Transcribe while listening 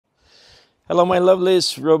Hello my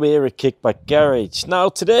lovelies, Robbie here at Kickback Garage. Now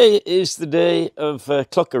today is the day of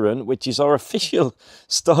Klokkerun, which is our official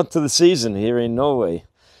start to the season here in Norway.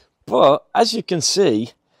 But as you can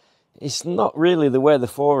see, it's not really the weather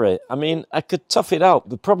for it. I mean, I could tough it out.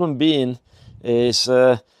 The problem being is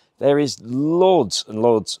there is loads and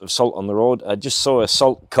loads of salt on the road. I just saw a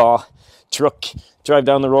salt truck drive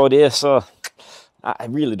down the road here, so I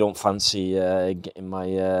really don't fancy getting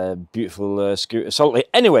my beautiful scooter salty.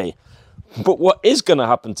 Anyway, but what is going to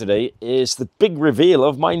happen today is the big reveal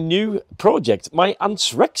of my new project, my and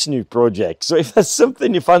Shrek's new project. So if there's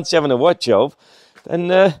something you fancy having a watch of, then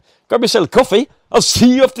grab yourself a coffee. I'll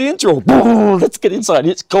see you after the intro. Let's get inside.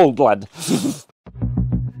 It's cold, lad.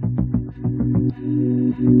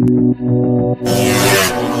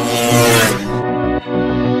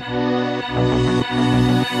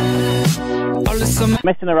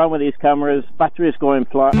 Messing around with these cameras, batteries going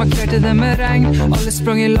flat. Markerte det med regn, alle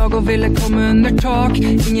sprang I lag og ville komme under tak.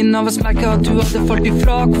 Ingen av oss merket at du hadde falt I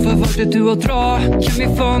frak, for valgte du å dra. Hvem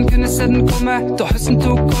I faen kunne se den komme, da høsten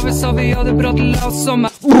tok over, sa vi hadde brattet oss som.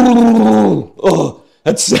 Oh,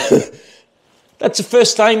 that's the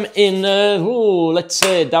first time in, let's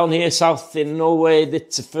say down here south in Norway,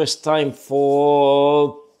 that's the first time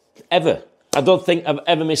for ever. I don't think I've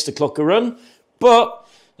ever missed a Klokkerun, but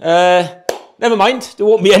never mind, there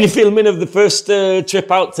won't be any filming of the first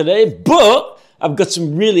trip out today, but I've got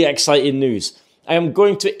some really exciting news. I am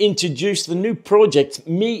going to introduce the new project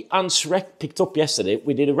me and Shrek picked up yesterday.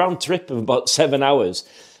 We did a round trip of about 7 hours.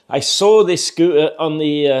 I saw this scooter on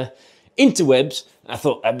the interwebs. I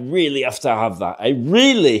thought I'd really have to have that. I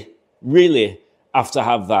really have to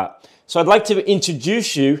have that. So I'd like to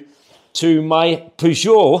introduce you to my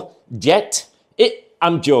Peugeot Jet.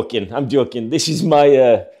 I'm joking. This is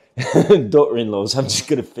my daughter-in-law's. I'm just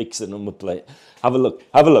going to fix the number plate. Have a look.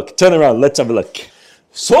 Turn around. Let's have a look.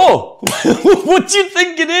 So, what do you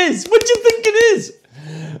think it is?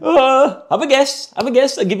 Have a guess. I'll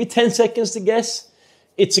give you 10 seconds to guess.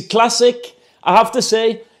 It's a classic. I have to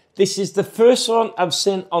say, this is the first one I've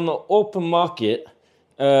seen on the open market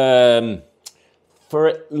for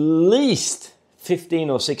at least 15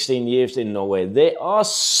 or 16 years in Norway. They are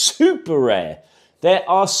super rare. There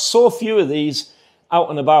are so few of these out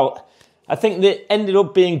and about. I think they ended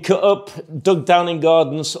up being cut up, dug down in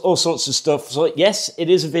gardens, all sorts of stuff. So yes, it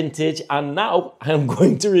is a vintage, and now I'm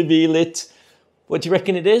going to reveal it. What do you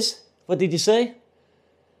reckon it is? What did you say?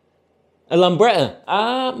 A Lambretta.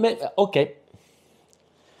 Okay.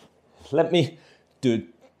 Let me do.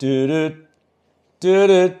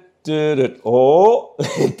 Oh.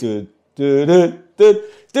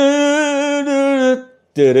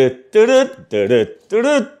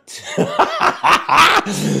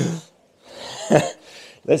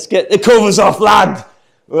 Let's get the covers off, lad.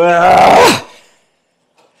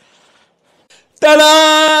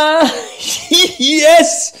 Ta-da!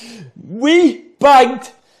 Yes, we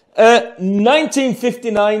bagged a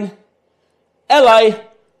 1959 Li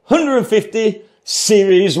 150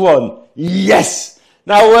 Series 1. Yes.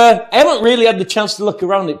 Now I haven't really had the chance to look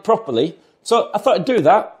around it properly, so I thought I'd do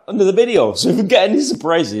that under the video. So if we get any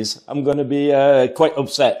surprises, I'm going to be quite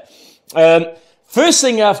upset. First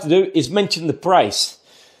thing I have to do is mention the price.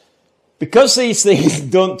 Because these things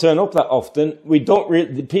don't turn up that often,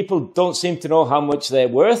 people don't seem to know how much they're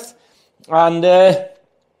worth. And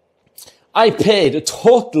I paid a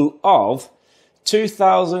total of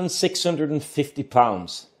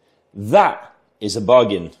 £2,650. That is a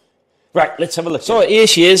bargain. Right, let's have a look. So here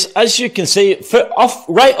she is. As you can see,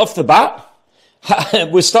 right off the bat,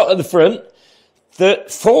 we'll start at the front. The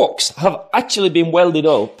forks have actually been welded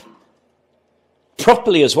up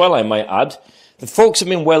properly as well, I might add. The forks have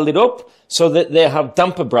been welded up so that they have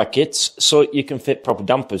damper brackets so you can fit proper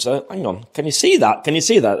dampers. Hang on, can you see that?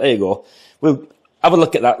 There you go. We'll have a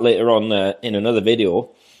look at that later on in another video.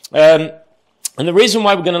 And the reason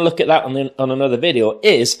why we're going to look at that on another video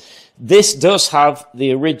is this does have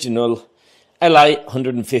the original Li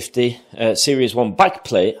 150 Series 1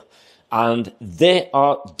 backplate, and they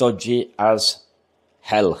are dodgy as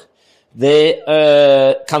hell. They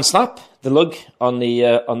can snap the lug on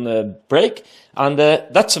the brake, and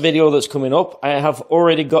that's a video that's coming up. I have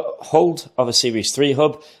already got hold of a Series 3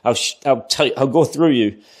 hub. I'll go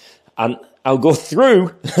through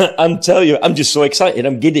and tell you. I'm just so excited.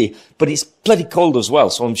 I'm giddy, but it's bloody cold as well,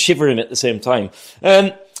 so I'm shivering at the same time.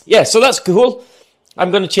 Yeah, so that's cool. I'm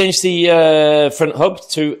going to change the front hub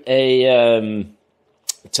to a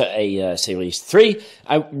Series 3.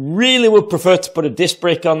 I really would prefer to put a disc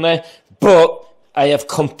brake on there, but I have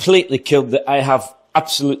completely killed that. I have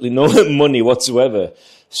absolutely no money whatsoever.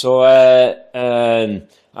 So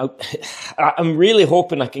I'm really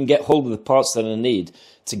hoping I can get hold of the parts that I need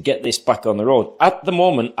to get this back on the road. At the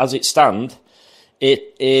moment, as it stands,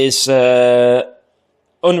 it is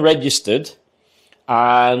unregistered,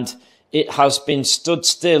 and it has been stood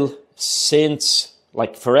still since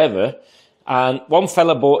like forever. And one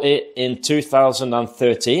fella bought it in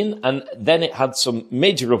 2013, and then it had some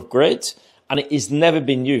major upgrades, and it has never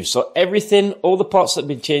been used. So everything, all the parts that have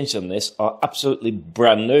been changed on this are absolutely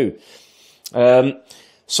brand new.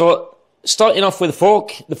 So starting off with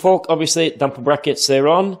the fork, obviously damper brackets they're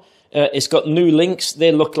on. It's got new links.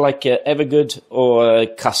 They look like Evergood or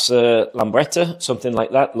Casa Lambretta, something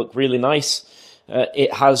like that. Look really nice.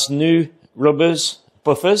 It has new rubbers,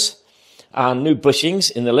 buffers, and new bushings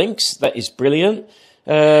in the links. That is brilliant.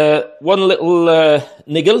 One little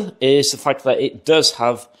niggle is the fact that it does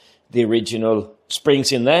have the original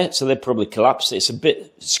springs in there, so they probably collapsed. It's a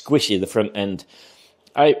bit squishy, the front end.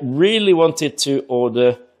 I really wanted to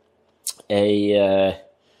order a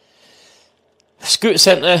Scooter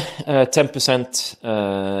Centre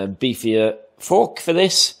 10% beefier fork for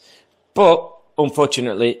this, but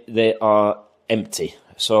unfortunately they are empty.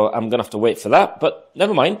 So I'm going to have to wait for that, but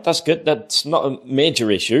never mind, that's good. That's not a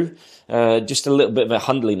major issue, just a little bit of a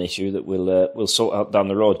handling issue that we'll sort out down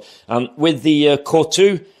the road. And with the Core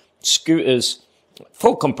 2 Scooters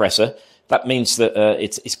full compressor, that means that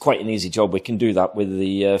it's quite an easy job. We can do that with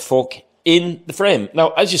the fork in the frame.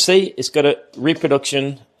 Now, as you see, it's got a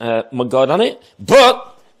reproduction mudguard on it,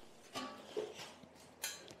 but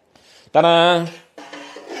ta-da!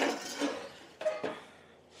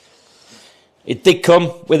 It did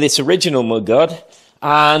come with its original mudguard,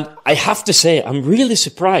 and I have to say, I'm really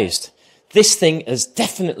surprised. This thing has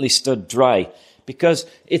definitely stood dry, because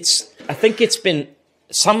I think it's been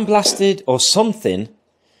sandblasted or something,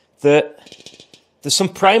 that there's some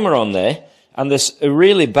primer on there, and there's a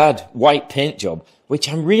really bad white paint job, which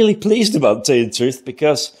I'm really pleased about, to tell you the truth,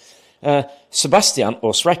 because Sebastian,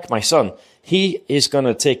 or Shrek, my son, he is going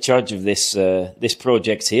to take charge of this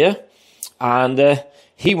project here, and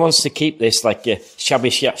he wants to keep this like a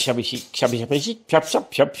shabby chic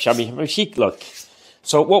look.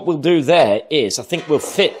 So what we'll do there is, I think we'll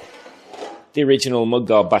fit the original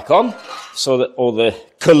mudguard back on so that all the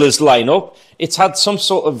colours line up. It's had some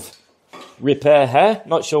sort of repair here,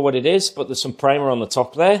 not sure what it is, but there's some primer on the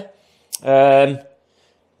top there.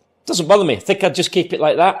 Doesn't bother me. I think I'd just keep it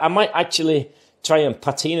like that. I might actually try and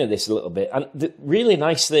patina this a little bit. And the really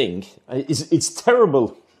nice thing is, it's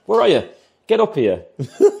terrible. Where are you? Get up here.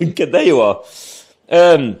 There you are.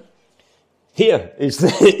 Here is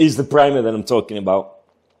the primer that I'm talking about.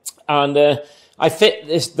 And I fit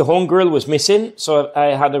this, the home grill was missing, so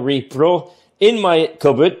I had a Repro in my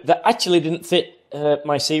cupboard that actually didn't fit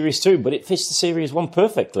my Series 2, but it fits the Series 1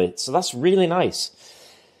 perfectly. So that's really nice.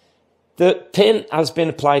 The paint has been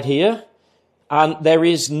applied here, and there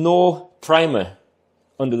is no primer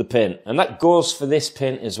under the paint, and that goes for this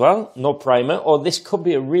paint as well. No primer, or this could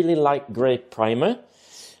be a really light grey primer,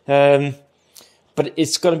 but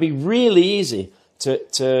it's going to be really easy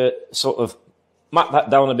to sort of mat that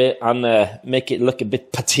down a bit and make it look a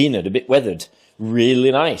bit patinaed, a bit weathered.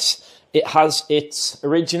 Really nice. It has its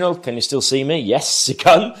original, can you still see me? Yes, you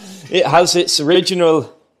can. It has its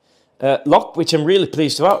original lock, which I'm really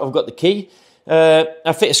pleased to have. I've got the key.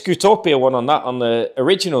 I fit a Scootopia one on that, on the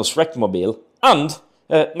original Shrek mobile, and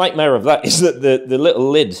nightmare of that is that the little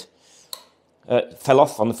lid fell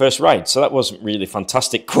off on the first ride, so that wasn't really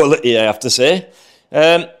fantastic quality, I have to say.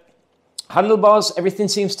 Handlebars, everything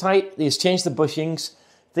seems tight. These changed the bushings.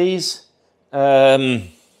 These,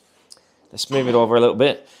 let's move it over a little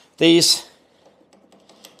bit. These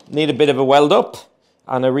need a bit of a weld up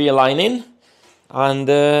and a realigning. And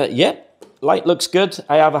yeah, light looks good.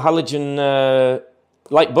 I have a halogen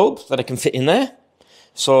light bulb that I can fit in there.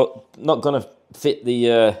 So not going to fit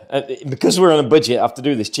the, because we're on a budget, I have to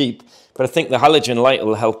do this cheap. But I think the halogen light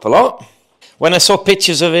will help a lot. When I saw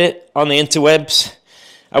pictures of it on the interwebs,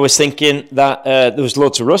 I was thinking that there was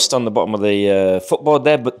loads of rust on the bottom of the footboard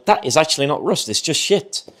there, but that is actually not rust, it's just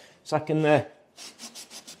shit. So I can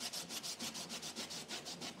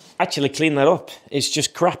actually clean that up. It's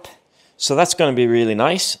just crap. So that's going to be really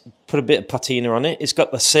nice. Put a bit of patina on it. It's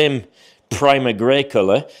got the same primer grey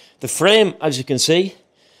colour. The frame, as you can see,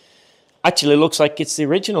 actually looks like it's the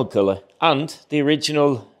original colour, and the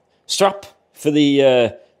original strap for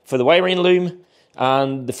the wiring loom,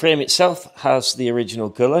 and the frame itself has the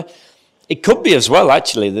original colour. It could be as well,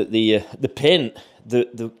 actually, that the paint,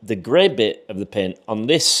 the grey bit of the paint on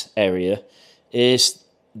this area is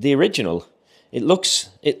the original.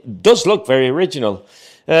 It does look very original.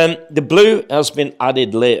 The blue has been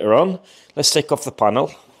added later on. Let's take off the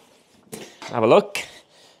panel. Have a look.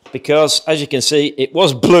 because, as you can see, it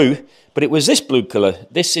was blue, but it was this blue colour.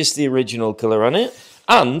 This is the original colour on it.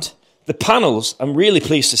 And the panels, I'm really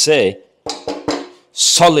pleased to say,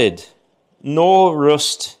 solid. No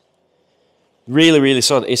rust. Really, really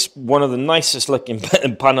solid. It's one of the nicest looking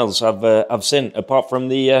panels I've seen, apart from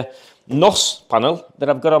the NOS panel that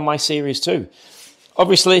I've got on my Series 2.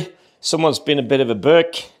 Obviously, someone's been a bit of a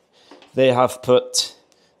Burke. They have put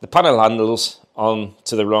the panel handles on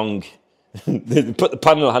to the wrong... they put the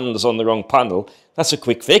panel handles on the wrong panel. That's a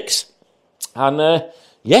quick fix. And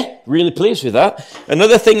yeah, really pleased with that.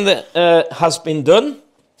 Another thing that has been done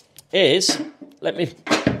is... Let me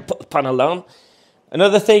put the panel down.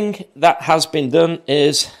 Another thing that has been done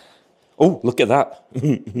is... Oh, look at that.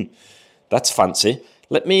 That's fancy.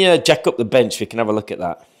 Let me jack up the bench. We can have a look at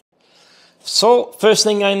that. So, first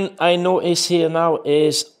thing I notice here now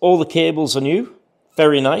is all the cables are new.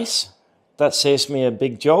 Very nice. That saves me a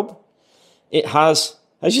big job. It has,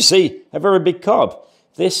 as you see, a very big carb.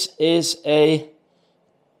 This is a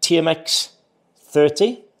TMX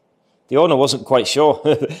 30. The owner wasn't quite sure.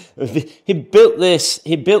 He built this.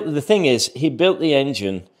 He built the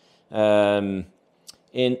engine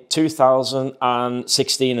in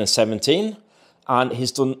 2016 and 17, and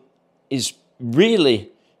he's really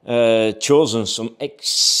chosen some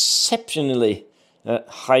exceptionally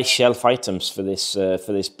high shelf items for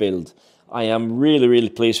this build. I am really, really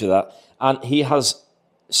pleased with that. And he has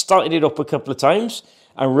started it up a couple of times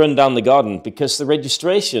and run down the garden, because the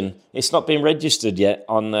registration, it's not been registered yet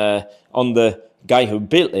on the guy who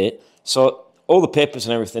built it. So all the papers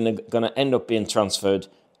and everything are going to end up being transferred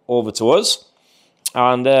over to us.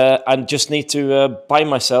 And I just need to buy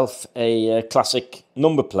myself a classic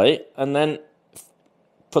number plate and then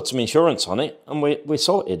put some insurance on it, and we're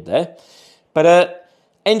sorted there. But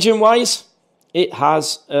engine-wise, it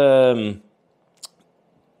has a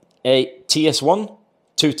TS1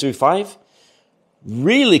 225.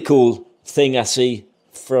 Really cool thing I see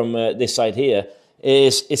from this side here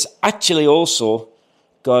is it's actually also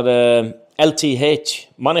got a LTH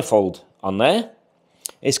manifold on there.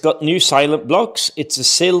 It's got new silent blocks. It's a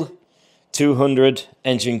SIL 200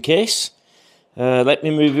 engine case. Let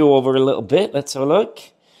me move you over a little bit. Let's have a look.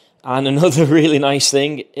 And another really nice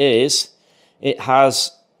thing is it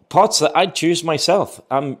has parts that I'd choose myself.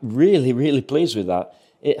 I'm really, really pleased with that.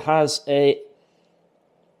 It has a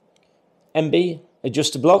MB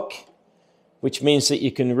adjuster block, which means that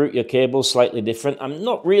you can route your cables slightly different. I'm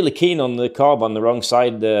not really keen on the carb on the wrong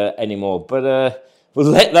side anymore, but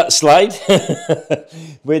we'll let that slide.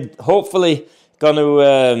 We're hopefully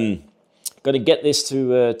going to get this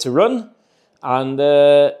to run, and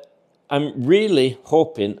I'm really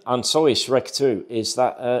hoping, and so is Shrek too, is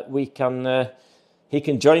that he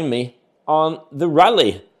can join me on the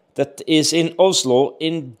rally that is in Oslo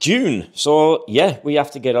in June. So yeah, we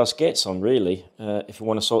have to get our skates on really if we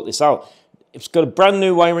want to sort this out. It's got a brand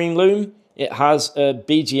new wiring loom. It has a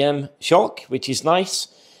BGM shock, which is nice.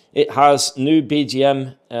 It has new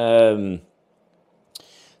BGM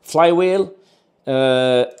flywheel.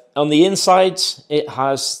 On the insides, it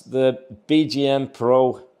has the BGM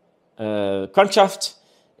Pro crankshaft.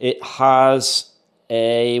 It has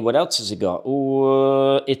a, what else has it got?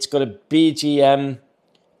 It's got a BGM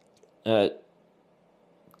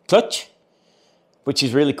clutch, which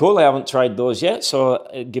is really cool. I haven't tried those yet, so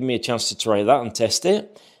give me a chance to try that and test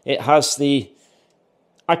it. It has the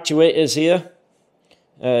actuators here,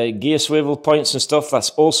 gear swivel points and stuff. That's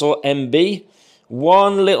also MB.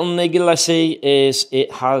 One little niggle I see is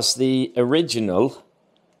it has the original,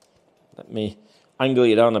 let me angle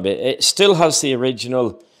it down a bit, it still has the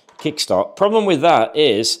original kickstart. Problem with that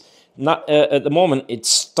is, not, at the moment it's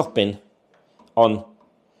stopping on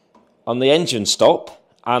the engine stop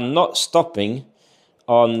and not stopping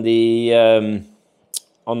on the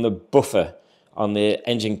buffer on the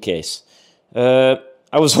engine case.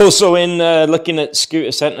 I was also in looking at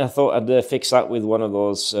Scooter Centre. I thought I'd fix that with one of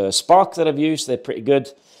those Spark that I've used. They're pretty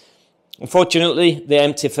good. Unfortunately, they're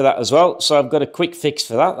empty for that as well, so I've got a quick fix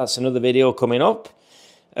for that. That's another video coming up.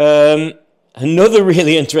 Another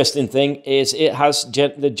really interesting thing is it has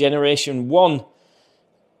the Generation 1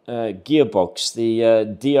 gearbox, the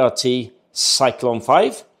DRT Cyclone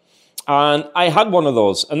 5. And I had one of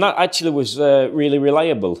those, and that actually was really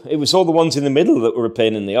reliable. It was all the ones in the middle that were a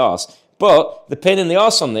pain in the arse. But the pain in the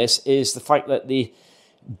arse on this is the fact that the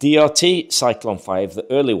DRT Cyclone 5, the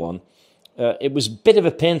early one, it was a bit of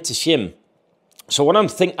a pain to shim. So what I'm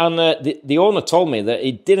thinking, and the owner told me that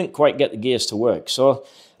he didn't quite get the gears to work. So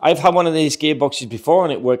I've had one of these gearboxes before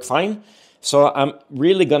and it worked fine. So I'm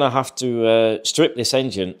really going to have to strip this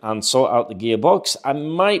engine and sort out the gearbox. I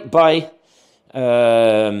might buy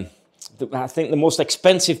I think the most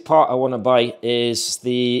expensive part I want to buy is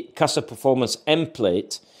the Casa Performance end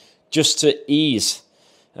plate, just to ease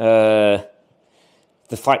the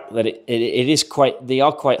fact that they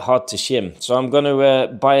are quite hard to shim. So I'm going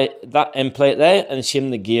to buy that end plate there and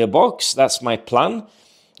shim the gearbox. That's my plan.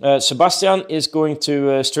 Sebastian is going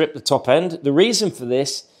to strip the top end. The reason for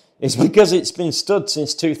this is because it's been stud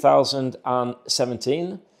since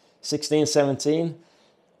 2017, 16, 17.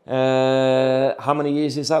 How many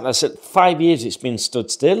years is that? I said 5 years it's been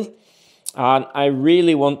stood still. And I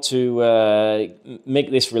really want to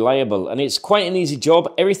make this reliable. And it's quite an easy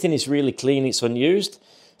job. Everything is really clean. It's unused.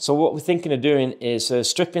 So what we're thinking of doing is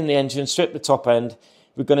stripping the engine, strip the top end.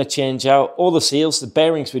 We're going to change out all the seals. The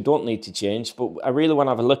bearings we don't need to change, but I really want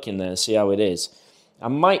to have a look in there and see how it is. I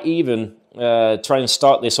might even try and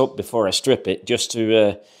start this up before I strip it, just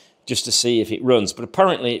to see if it runs. But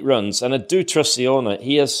apparently it runs, and I do trust the owner.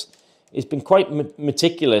 He's been quite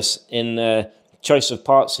meticulous in choice of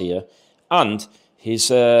parts here, and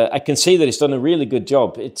I can see that he's done a really good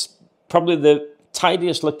job. It's probably the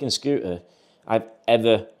tidiest looking scooter I've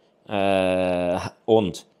ever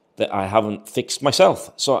owned that I haven't fixed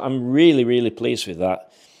myself. So I'm really, really pleased with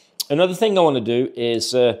that. Another thing I want to do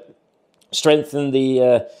is strengthen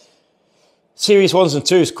the Series 1s and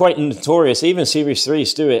 2s, quite notorious. Even Series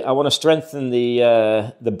 3s do it. I want to strengthen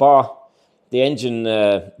the bar, the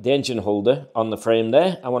engine holder on the frame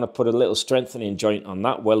there. I want to put a little strengthening joint on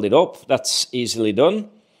that, weld it up. That's easily done.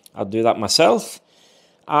 I'll do that myself.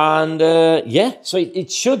 And yeah, so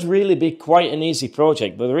it should really be quite an easy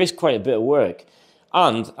project, but there is quite a bit of work.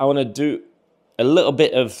 And I want to do a little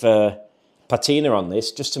bit of patina on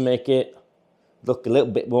this just to make it look a little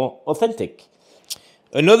bit more authentic.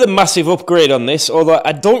 Another massive upgrade on this, although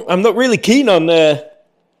I'm not really keen on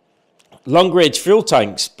long range fuel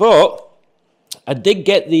tanks, but I did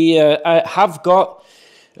get I have got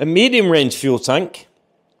a medium range fuel tank,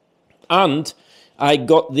 and I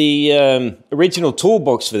got the original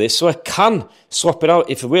toolbox for this, so I can swap it out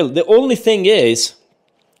if I will. The only thing is,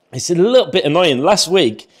 it's a little bit annoying. Last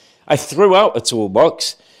week, I threw out a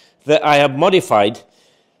toolbox that I had modified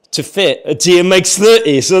to fit a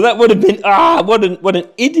DMX-30. So that would have been, what an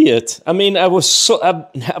idiot. I mean, I've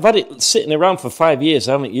had it sitting around for 5 years.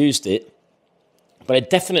 I haven't used it. But I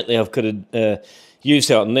definitely could have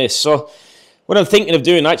used it on this. So what I'm thinking of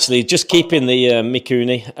doing, actually, just keeping the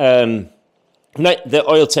Mikuni, the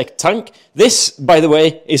Oiltech tank. This, by the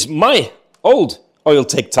way, is my old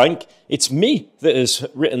Oiltech tank. It's me that has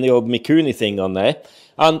written the old Mikuni thing on there.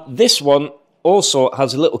 And this one also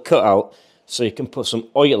has a little cutout so you can put some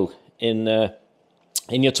oil in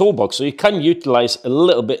your toolbox. So you can utilize a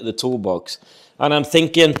little bit of the toolbox. And I'm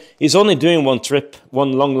thinking, he's only doing one trip,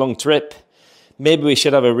 one long trip. Maybe we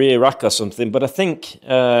should have a rear rack or something. But I think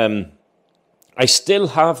I still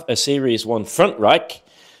have a Series 1 front rack.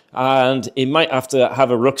 And he might have to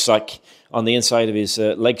have a rucksack on the inside of his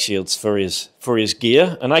leg shields for his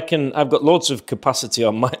gear. And I've got loads of capacity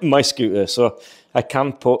on my scooter, so I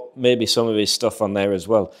can put maybe some of his stuff on there as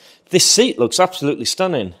well. This seat looks absolutely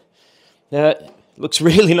stunning. Looks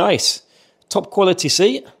really nice. Top quality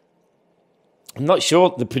seat. I'm not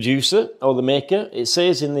sure the producer or the maker. It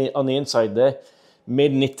says on the inside there,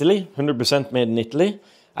 made in Italy, 100% made in Italy.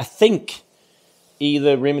 I think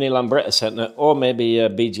either Rimini Lambretta Centre or maybe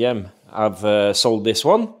BGM have sold this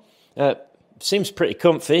one. Seems pretty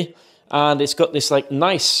comfy, and it's got this like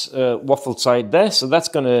nice waffled side there, so that's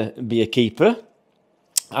going to be a keeper.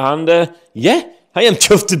 And yeah, I am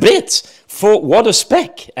chuffed to bits. For what a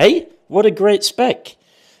spec, eh? What a great spec.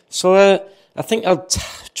 So I think I'll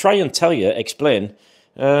try and explain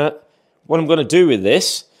what I'm going to do with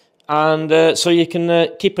this, and so you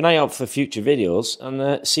can keep an eye out for future videos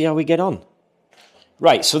and see how we get on.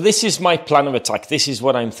 Right, so this is my plan of attack. This is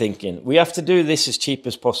what I'm thinking. We have to do this as cheap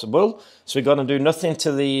as possible. So we're going to do nothing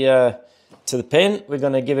to the paint. We're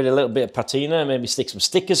going to give it a little bit of patina, maybe stick some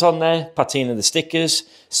stickers on there, patina the stickers,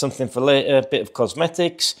 something for later, a bit of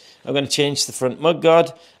cosmetics. I'm going to change the front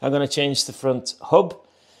mudguard. I'm going to change the front hub.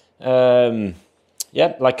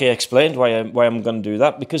 Yeah, like I explained why I'm going to do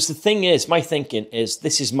that. Because the thing is, my thinking is,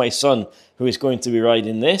 this is my son who is going to be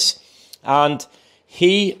riding this. And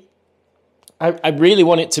I really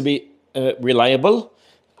want it to be reliable,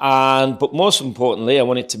 but most importantly, I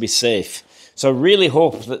want it to be safe. So I really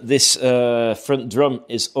hope that this front drum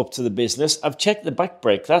is up to the business. I've checked the back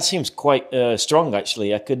brake. That seems quite strong,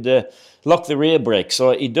 actually. I could lock the rear brake.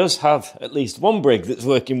 So it does have at least one brake that's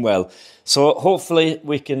working well. So hopefully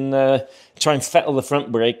we can try and fettle the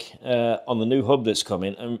front brake on the new hub that's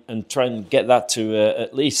coming and try and get that to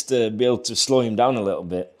at least be able to slow him down a little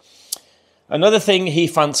bit. Another thing he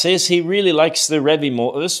fancies, he really likes the Revy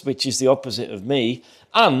motors, which is the opposite of me.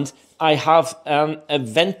 And I have an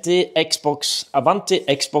Avanti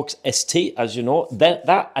Xbox ST, as you know.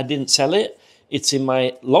 That I didn't sell it. It's in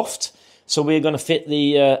my loft. So we're going to fit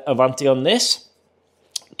the Avanti on this,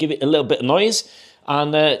 give it a little bit of noise,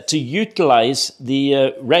 and to utilize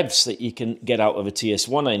the revs that you can get out of a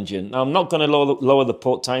TS1 engine. Now, I'm not going to lower the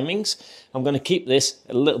port timings. I'm going to keep this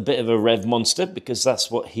a little bit of a rev monster because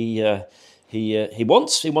that's what he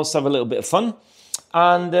wants. He wants to have a little bit of fun.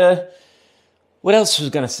 And what else was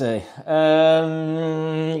I going to say?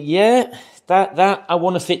 Yeah, that I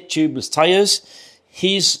want to fit tubeless tires.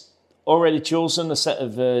 He's already chosen a set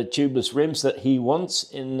of tubeless rims that he wants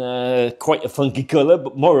in quite a funky colour,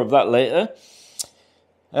 but more of that later.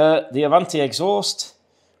 The Avanti exhaust.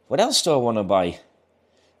 What else do I want to buy?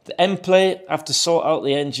 The end plate, I have to sort out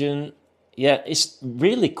the engine. Yeah, it's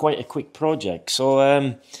really quite a quick project.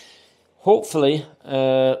 So hopefully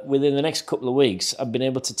within the next couple of weeks, I've been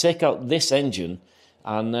able to take out this engine,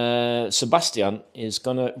 and Sebastian is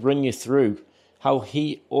going to run you through how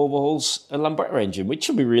he overhauls a Lambretta engine, which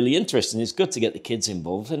should be really interesting. It's good to get the kids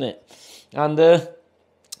involved in it. And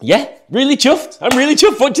yeah, really chuffed. I'm really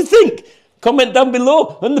chuffed. What do you think? Comment down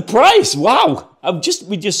below. And the price, wow. We're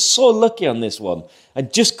just so lucky on this one. I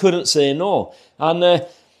just couldn't say no. And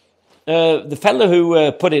the fella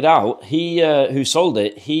who put it out, who sold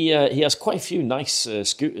it, he has quite a few nice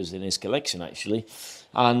scooters in his collection, actually.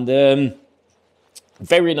 And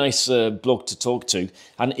very nice bloke to talk to.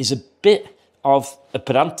 And is a bit of a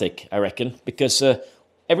pedantic, I reckon, because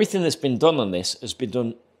everything that's been done on this has been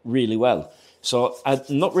done really well. So I'm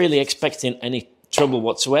not really expecting any trouble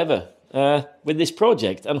whatsoever with this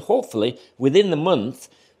project. And hopefully, within the month,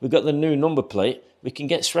 we've got the new number plate. We can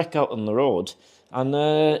get Shrek out on the road. And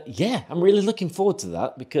yeah, I'm really looking forward to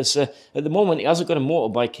that because at the moment, he hasn't got a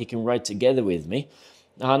motorbike he can ride together with me.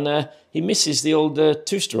 And he misses the old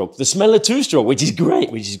two-stroke, the smell of two-stroke, which is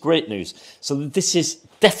great news. So this is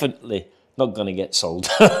definitely not going to get sold.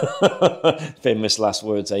 Famous last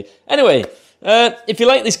words, eh? Anyway, if you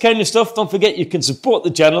like this kind of stuff, don't forget you can support the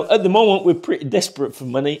channel. At the moment, we're pretty desperate for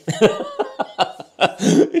money.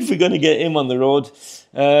 If we're going to get him on the road.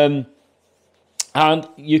 And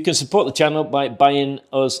you can support the channel by buying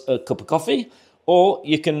us a cup of coffee. Or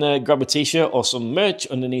you can grab a t-shirt or some merch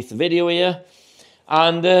underneath the video here.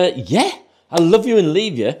 And yeah, I'll love you and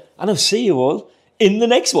leave you. And I'll see you all in the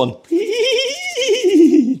next one.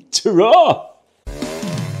 Ta-ra!